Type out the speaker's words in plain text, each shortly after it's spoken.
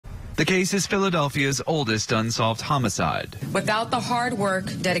The case is Philadelphia's oldest unsolved homicide. Without the hard work,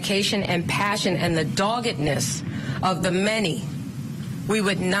 dedication, and passion and the doggedness of the many, we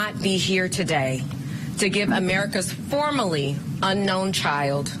would not be here today to give America's formerly unknown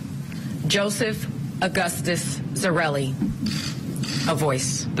child, Joseph Augustus Zarelli, a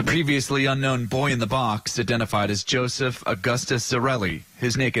voice. The previously unknown boy in the box, identified as Joseph Augustus Zarelli.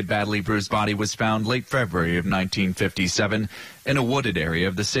 His naked, badly bruised body was found late February of 1957 in a wooded area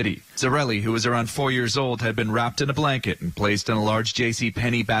of the city. Zarelli, who was around 4 years old, had been wrapped in a blanket and placed in a large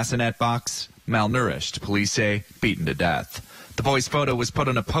JCPenney bassinet box, malnourished, police say, beaten to death. The boy's photo was put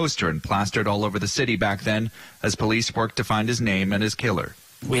on a poster and plastered all over the city back then as police worked to find his name and his killer.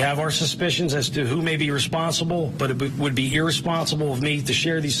 We have our suspicions as to who may be responsible, but it would be irresponsible of me to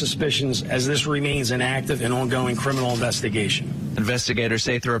share these suspicions as this remains an active and ongoing criminal investigation. Investigators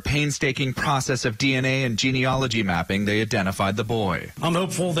say through a painstaking process of DNA and genealogy mapping, they identified the boy. I'm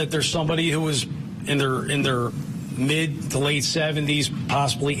hopeful that there's somebody who was in their mid to late 70s,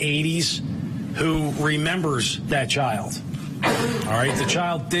 possibly 80s, who remembers that child. All right, the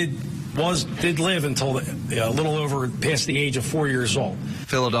child did live until a little over past the age of 4 years old.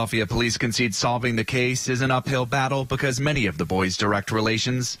 Philadelphia police concede solving the case is an uphill battle because many of the boys' direct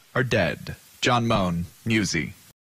relations are dead. John Moan, Newsy.